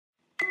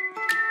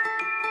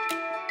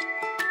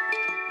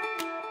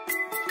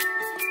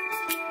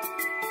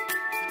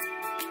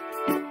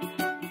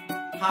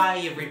Hi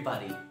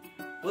everybody!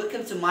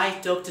 Welcome to my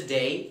talk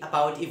today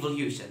about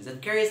evolution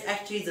that carries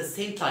actually the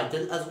same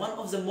title as one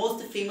of the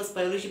most famous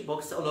biology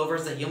books all over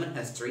the human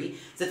history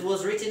that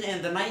was written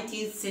in the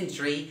 19th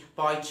century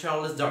by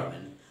Charles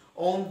Darwin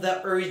on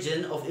the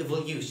origin of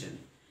evolution,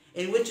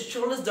 in which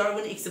Charles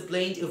Darwin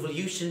explained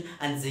evolution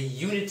and the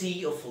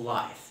unity of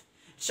life.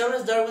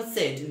 Charles Darwin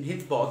said in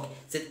his book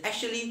that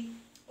actually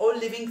all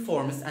living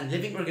forms and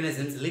living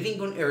organisms living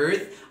on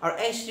Earth are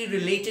actually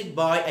related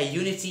by a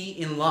unity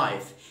in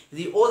life.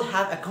 They all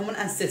have a common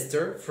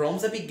ancestor from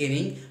the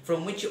beginning,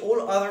 from which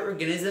all other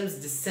organisms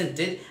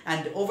descended,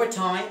 and over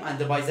time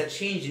and by the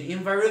change in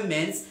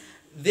environments,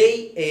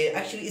 they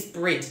actually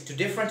spread to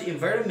different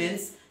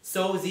environments,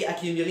 so they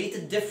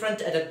accumulated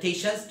different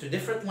adaptations to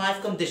different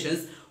life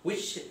conditions,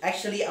 which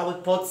actually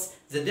outputs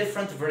the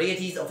different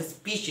varieties of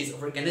species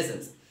of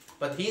organisms.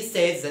 But he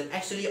says that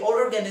actually all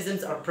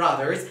organisms are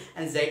brothers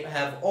and they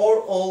have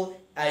all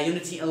a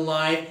unity in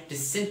life,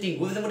 descending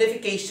with the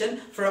modification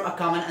from a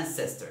common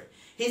ancestor.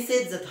 He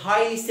said that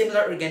highly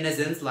similar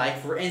organisms,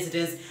 like for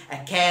instance a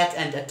cat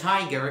and a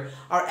tiger,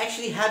 are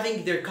actually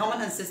having their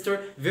common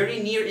ancestor very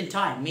near in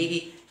time,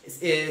 maybe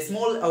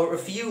small or a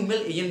few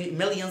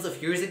millions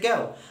of years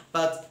ago.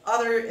 But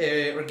other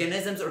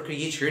organisms or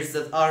creatures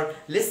that are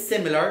less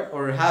similar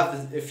or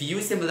have a few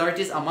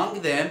similarities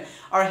among them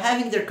are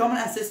having their common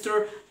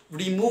ancestor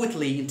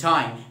remotely in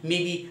time,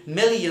 maybe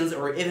millions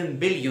or even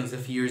billions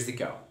of years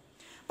ago.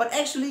 But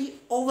actually,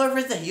 all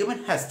over the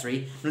human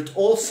history, not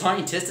all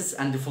scientists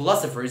and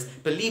philosophers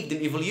believed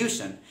in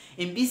evolution.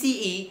 In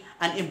BCE,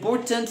 an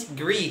important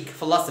Greek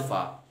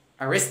philosopher,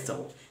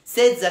 Aristotle,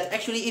 said that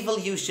actually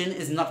evolution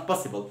is not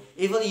possible.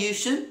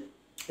 Evolution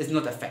is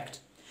not a fact.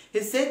 He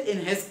said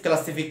in his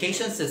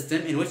classification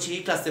system, in which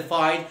he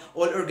classified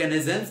all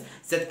organisms,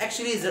 that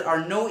actually there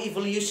are no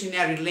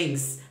evolutionary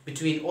links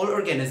between all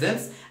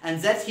organisms,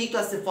 and that he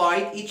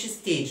classified each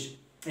stage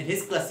in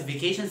his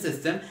classification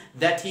system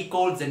that he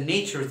called the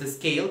nature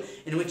scale,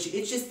 in which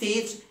each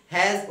stage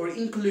has or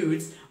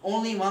includes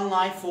only one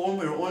life form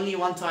or only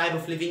one type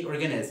of living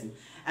organism.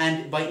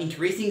 And by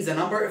increasing the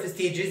number of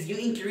stages, you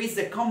increase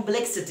the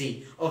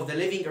complexity of the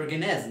living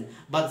organism,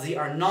 but they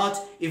are not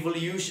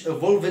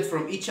evolved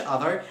from each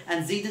other,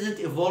 and they didn't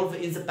evolve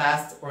in the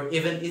past or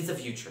even in the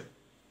future.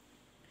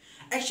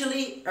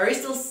 Actually,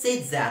 Aristotle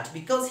said that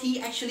because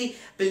he actually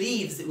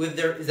believes with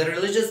the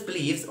religious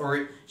beliefs,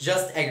 or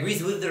just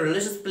agrees with the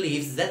religious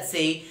beliefs that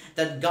say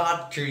that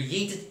God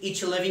created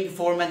each living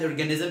form and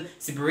organism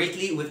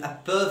separately with a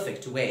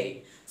perfect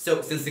way.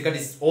 So, since God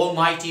is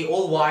almighty,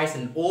 all-wise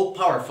and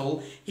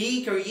all-powerful,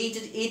 he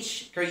created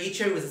each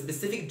creature with a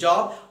specific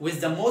job,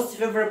 with the most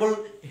favorable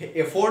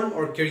form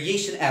or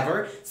creation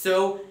ever.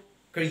 So,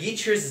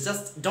 creatures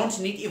just don't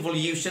need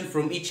evolution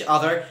from each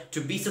other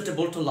to be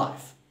suitable to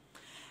life.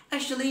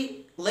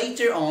 Actually,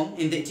 later on,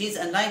 in the 18th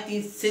and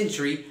 19th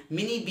century,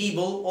 many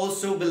people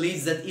also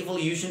believed that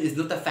evolution is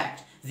not a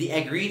fact. They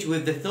agreed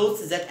with the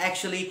thoughts that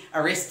actually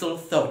Aristotle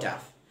thought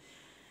of.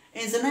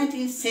 In the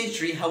 19th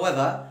century,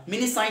 however,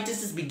 many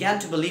scientists began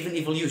to believe in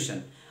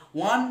evolution.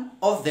 One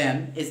of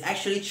them is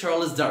actually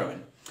Charles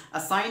Darwin, a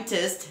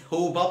scientist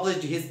who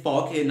published his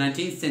book in the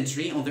 19th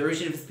century on the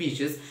origin of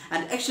species.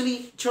 And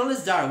actually,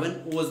 Charles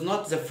Darwin was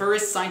not the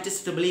first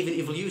scientist to believe in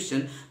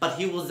evolution, but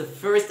he was the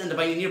first and the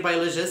pioneer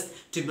biologist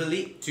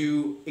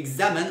to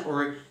examine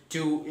or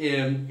to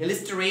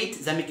illustrate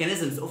the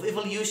mechanisms of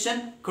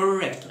evolution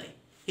correctly.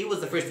 He was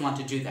the first one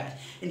to do that.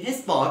 In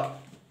his book,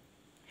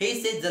 he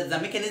said that the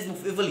mechanism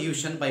of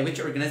evolution by which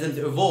organisms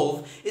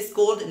evolve is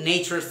called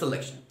natural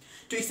selection.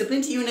 To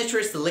explain to you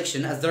natural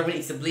selection, as Darwin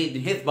explained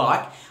in his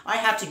book, I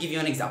have to give you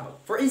an example.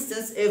 For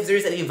instance, if there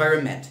is an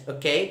environment,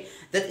 okay,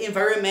 that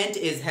environment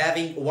is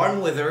having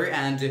warm weather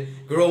and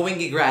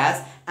growing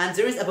grass, and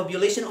there is a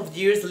population of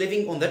deers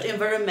living on that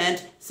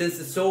environment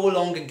since so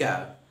long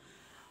ago.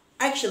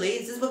 Actually,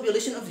 this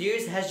population of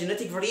deers has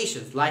genetic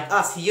variations, like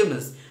us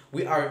humans.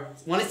 We are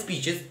one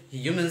species,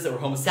 humans or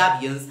Homo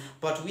sapiens,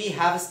 but we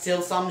have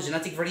still some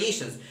genetic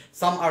variations.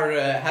 Some are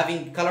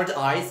having colored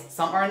eyes,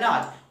 some are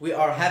not. We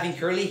are having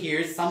curly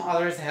hairs, some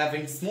others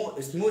having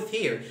smooth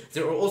hair.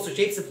 There are also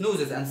shapes of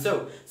noses and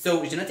so.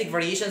 So genetic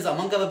variations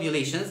among the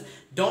populations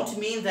don't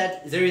mean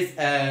that there is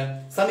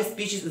some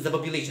species in the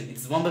population.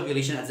 It's one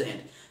population at the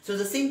end. So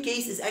the same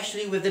case is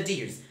actually with the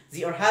deers.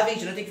 They are having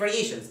genetic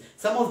variations.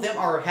 Some of them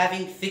are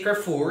having thicker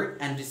fur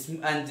and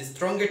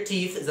stronger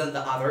teeth than the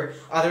other.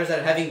 Others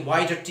are having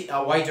wider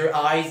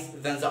eyes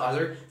than the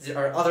other. There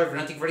are other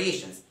genetic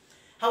variations.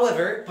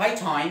 However, by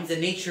time, the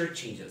nature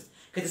changes.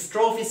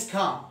 Catastrophes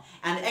come.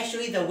 And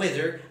actually the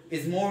weather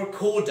is more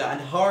colder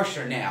and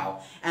harsher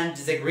now. And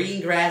the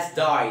green grass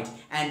died.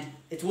 And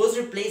it was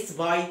replaced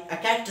by a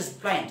cactus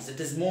plant that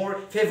is more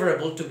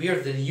favorable to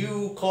bear the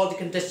new cold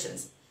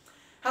conditions.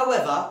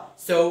 However,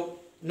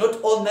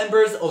 not all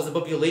members of the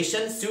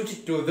population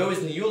suited to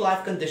those new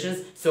life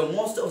conditions, so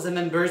most of the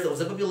members of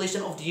the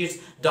population of deers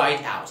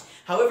died out.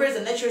 However,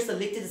 the nature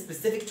selected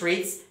specific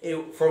traits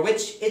for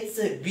which its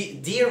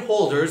deer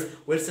holders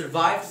will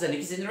survive to the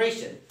next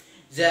generation.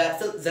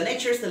 The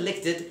nature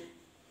selected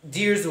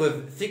deers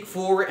with thick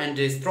fur and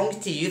strong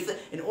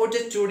teeth in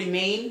order to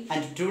remain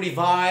and to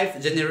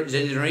revive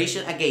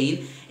generation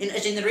again in a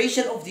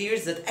generation of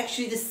deers that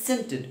actually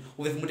descended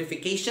with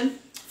modification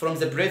from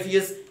the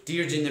previous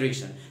deer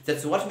generation.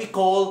 That's what we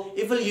call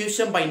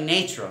evolution by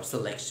natural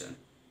selection.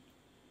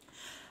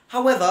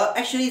 However,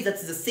 actually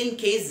that's the same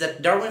case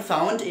that Darwin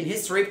found in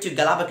his trip to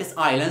Galapagos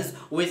Islands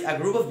with a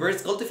group of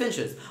birds called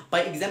finches.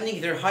 By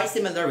examining their high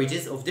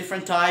similarities of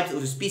different types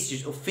of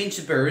species of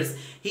finch birds,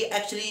 he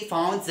actually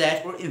found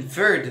that, or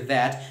inferred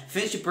that,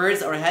 finch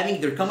birds are having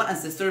their common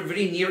ancestor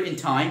very near in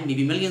time,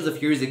 maybe millions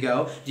of years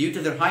ago, due to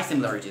their high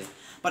similarities.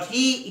 But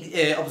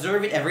he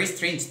observed a very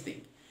strange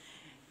thing.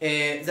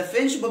 The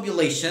finch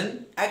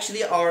population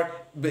actually are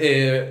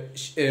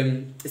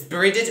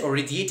spread or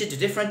radiated to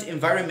different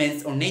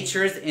environments or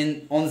natures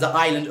on the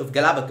island of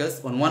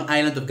Galapagos, on one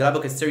island of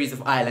Galapagos series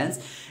of islands,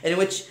 in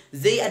which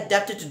they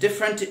adapted to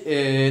different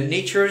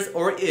natures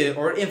or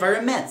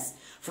environments.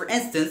 For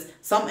instance,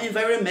 some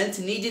environments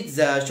needed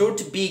the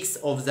short beaks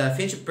of the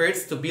finch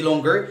birds to be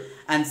longer,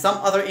 and some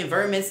other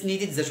environments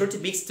needed the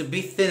short beaks to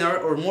be thinner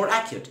or more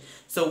accurate.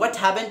 So what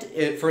happened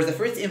for the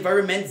first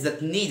environment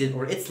that needed,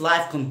 or its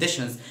life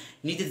conditions,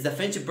 needed the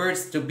finch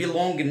birds to be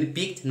long and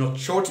beaked, not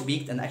short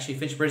beaked, and actually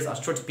finch birds are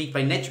short beaked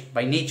by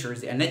nature,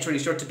 they are naturally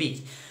short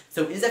beaked.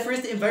 So in the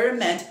first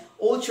environment,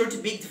 all short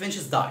beaked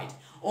finches died.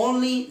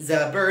 Only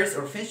the birds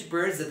or finch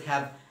birds that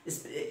have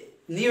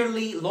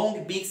nearly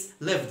long beaks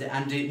lived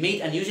and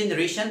made a new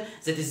generation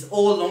that is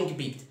all long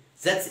beaked.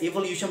 That's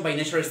evolution by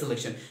natural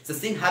selection. The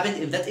same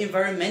happened in that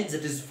environment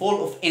that is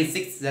full of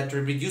insects that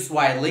reproduce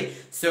wildly.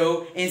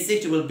 So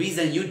insect will be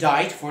the new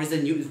diet for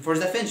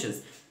the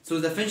finches. So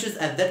the finches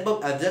at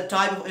that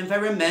type of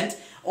environment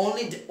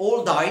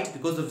all died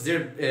because of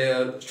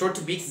their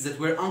short beaks that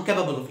were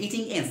incapable of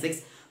eating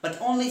insects.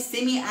 But only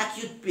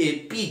semi-acute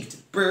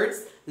beaked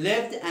birds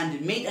lived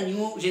and made a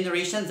new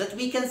generation that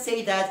we can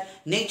say that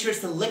nature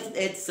selected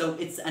it. So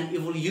it's an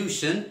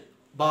evolution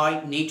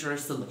by natural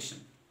selection.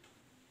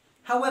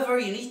 However,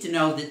 you need to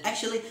know that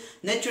actually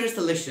natural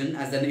selection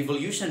as an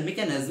evolution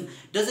mechanism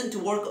doesn't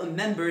work on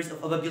members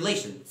of a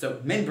population. So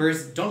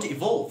members don't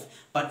evolve,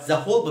 but the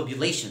whole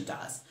population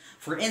does.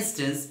 For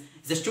instance,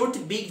 the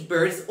short-beaked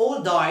birds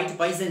all died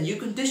by the new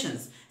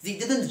conditions. They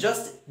didn't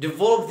just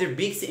develop their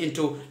beaks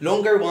into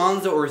longer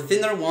ones or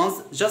thinner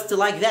ones just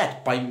like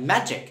that, by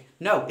magic.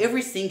 No,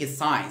 everything is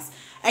science.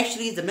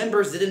 Actually, the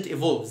members didn't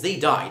evolve, they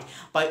died.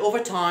 By over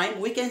time,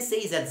 we can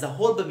say that the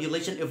whole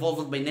population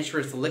evolved by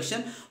natural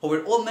selection,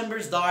 where all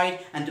members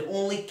died and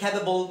only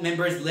capable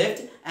members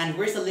lived and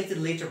were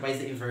selected later by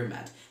the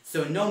environment.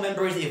 So no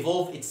members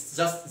evolved, it's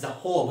just the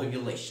whole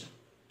population.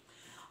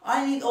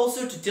 I need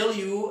also to tell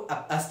you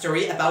a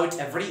story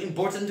about a very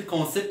important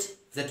concept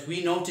that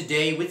we know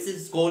today, which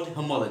is called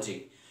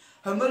homology.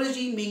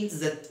 Homology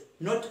means that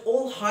not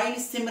all highly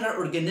similar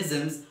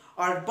organisms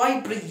are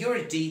by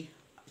priority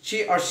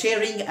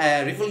sharing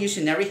a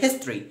revolutionary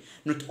history.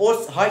 Not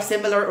all high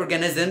similar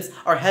organisms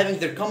are having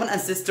their common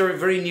ancestor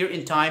very near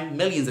in time,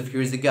 millions of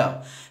years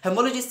ago.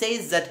 Homology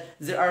says that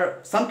there are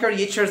some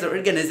creatures or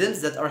organisms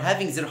that are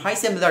having their high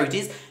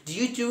similarities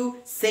due to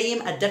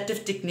same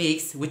adaptive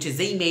techniques which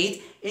they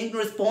made in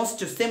response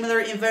to similar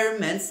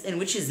environments in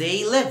which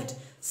they lived.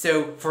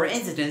 So, for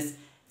instance,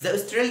 the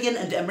Australian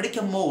and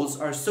American moles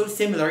are so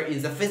similar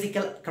in the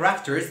physical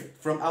characters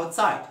from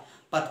outside.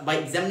 But by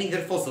examining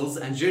their fossils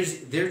and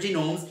their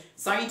genomes,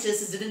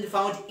 scientists didn't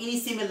find any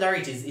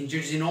similarities in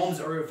their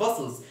genomes or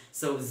fossils.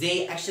 So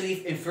they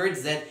actually inferred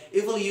that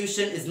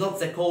evolution is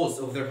not the cause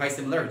of their high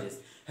similarities.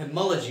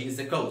 Homology is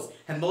the cause.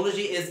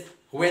 Homology is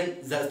when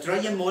the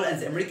Australian mole and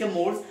the American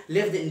moles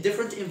lived in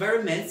different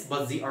environments,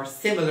 but they are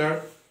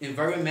similar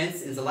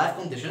environments in the life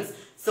conditions.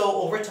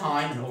 So over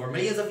time and over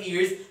millions of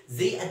years,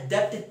 they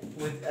adapted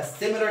with a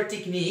similar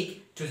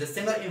technique to the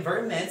similar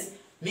environments,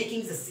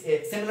 making the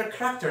similar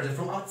characters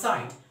from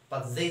outside,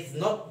 but this is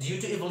not due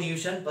to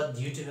evolution, but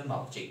due to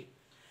homology.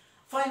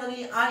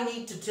 Finally, I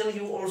need to tell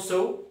you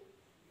also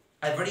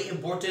a very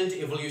important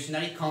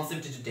evolutionary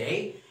concept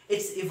today.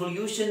 It's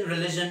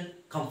evolution-religion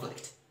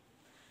conflict.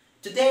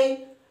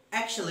 Today,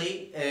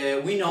 actually,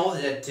 we know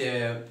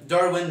that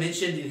Darwin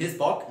mentioned in his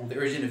book, On the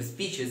Origin of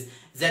Species,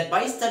 that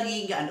by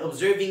studying and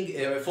observing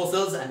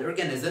fossils and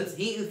organisms,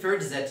 he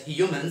inferred that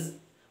humans,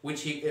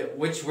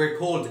 which were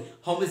called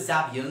Homo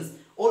sapiens,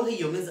 all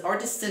humans are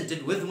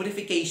descended with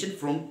modification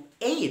from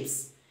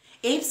apes.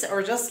 Apes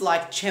are just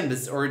like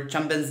chimps or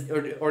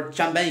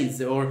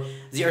chimpanzees, or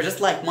they are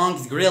just like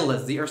monkeys,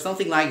 gorillas, they are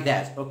something like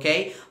that,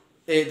 okay?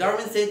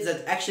 Darwin said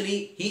that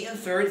actually he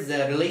inferred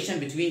the relation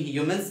between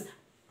humans,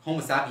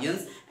 Homo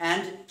sapiens,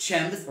 and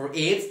chimps or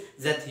apes,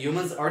 that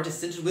humans are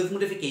descended with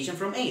modification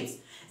from apes.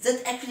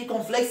 That actually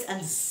conflicts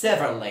and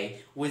severally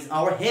with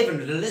our heathen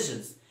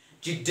religions,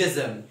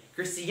 Judaism,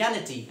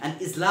 Christianity,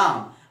 and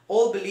Islam.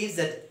 all believes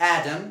that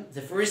Adam,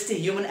 the first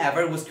human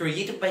ever, was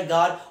created by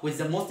God with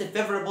the most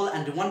favorable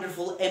and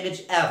wonderful image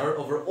ever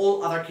over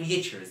all other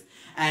creatures.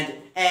 And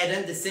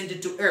Adam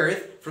descended to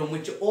earth, from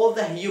which all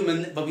the human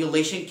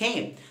population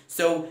came.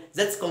 So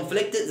that's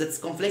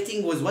conflicting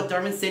with what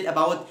Darwin said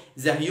about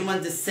the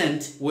human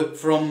descent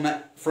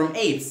from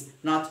apes,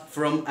 not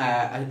from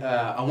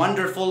a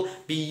wonderful,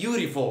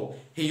 beautiful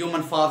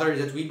human father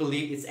that we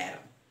believe is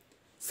Adam.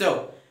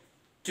 So,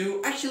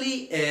 to actually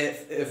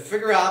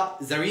figure out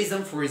the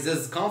reason for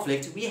this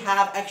conflict, we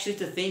have actually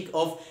to think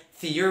of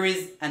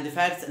theories and the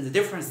facts and the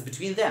difference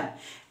between them.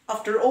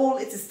 After all,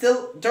 it is still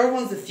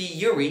Darwin's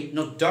theory,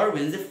 not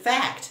Darwin's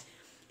fact.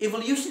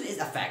 Evolution is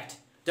a fact.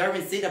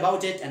 Darwin said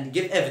about it and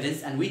give evidence,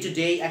 and we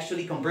today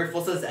actually compare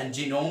fossils and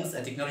genomes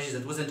and technologies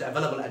that wasn't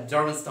available at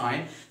Darwin's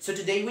time. So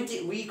today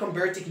we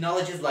compare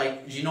technologies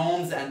like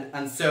genomes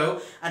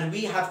and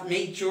we have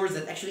made sure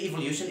that actually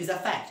evolution is a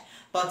fact.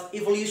 But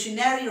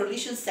evolutionary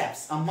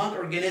relationships among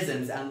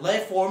organisms and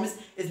life forms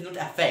is not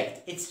a fact.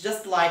 It's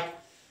just like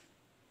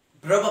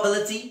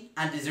probability,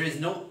 and there is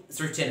no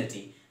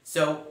certainty.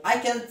 So I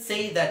can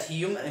say that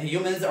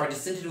humans are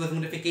descended with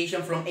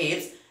modification from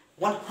apes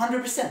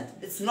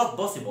 100%. It's not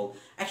possible.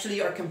 Actually,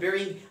 you are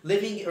comparing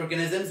living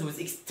organisms with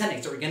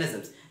extinct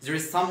organisms. There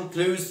is some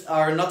clues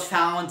are not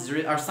found,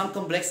 there are some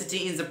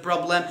complexity in the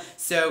problem,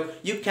 so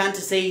you can't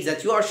say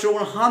that you are sure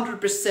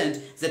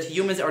 100% that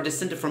humans are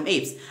descended from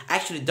apes.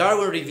 Actually,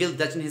 Darwin revealed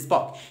that in his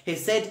book. He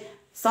said,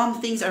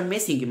 some things are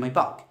missing in my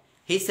book.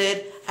 He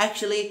said,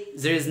 actually,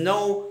 there is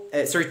no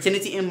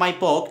certainty in my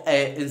book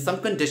in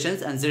some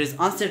conditions, and there is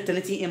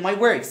uncertainty in my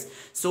works.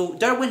 So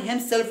Darwin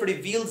himself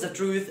revealed the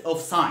truth of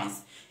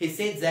science. He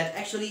said that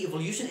actually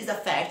evolution is a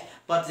fact,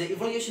 but the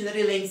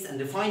evolutionary links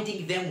and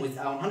finding them with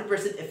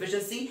 100%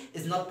 efficiency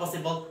is not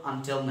possible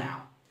until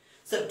now.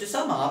 So to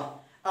sum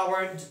up,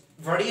 our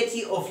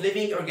variety of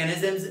living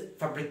organisms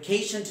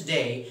fabrication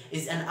today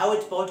is an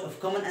output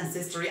of common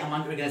ancestry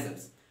among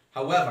organisms.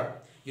 However,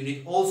 you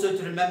need also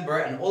to remember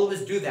and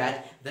always do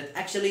that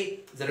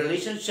actually the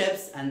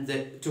relationships and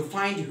to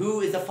find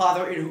who is the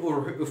father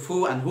of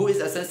who and who is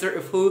the ancestor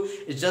of who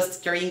is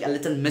just carrying a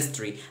little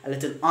mystery, a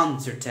little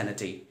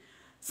uncertainty.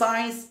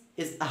 Science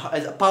is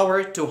a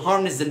power to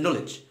harness the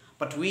knowledge,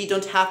 but we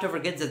don't have to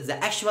forget that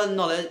the actual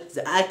knowledge,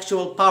 the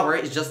actual power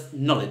is just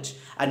knowledge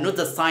and not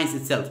the science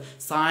itself.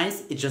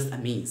 Science is just a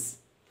means.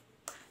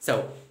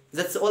 So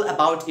that's all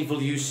about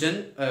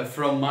evolution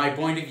from my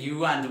point of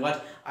view and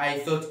what I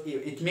thought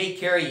it may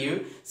carry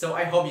you. So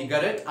I hope you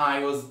got it. I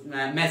was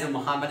Mazin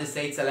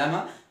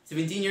Salama,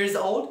 17 years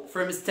old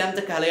from STEM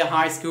Dakahlia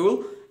High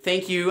School.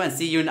 Thank you and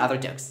see you in other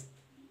talks.